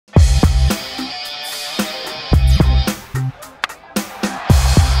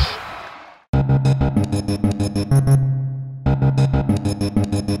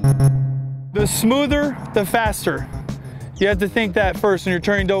smoother, the faster. You have to think that first when you're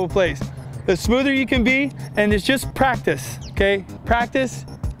turning double plays. The smoother you can be, and it's just practice, okay? Practice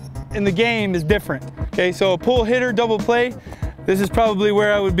in the game is different, okay? So a pull hitter double play, this is probably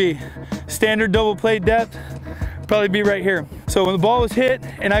where I would be. Standard double play depth, probably be right here. So when the ball was hit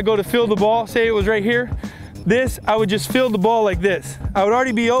and I go to field the ball, say it was right here, this, I would just field the ball like this. I would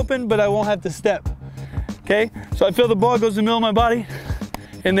already be open, but I won't have to step, okay? So I feel the ball goes in the middle of my body,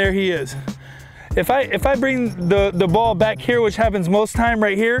 and there he is. If I bring the ball back here, which happens most time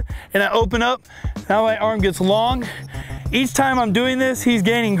right here, and I open up, now my arm gets long. Each time I'm doing this, he's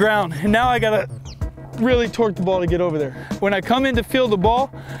gaining ground, and now I gotta really torque the ball to get over there. When I come in to field the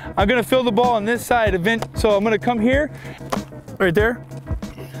ball, I'm gonna field the ball on this side event. So I'm gonna come here, right there.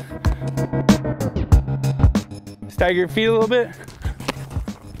 Stagger your feet a little bit.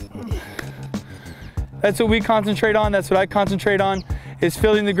 That's what we concentrate on. That's what I concentrate on, is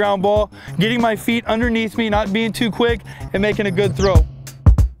fielding the ground ball, getting my feet underneath me, not being too quick, and making a good throw.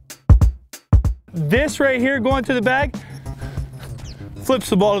 This right here going to the bag, flips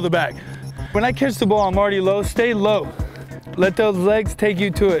the ball to the bag. When I catch the ball, I'm already low. Stay low. Let those legs take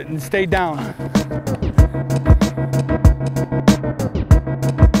you to it and stay down.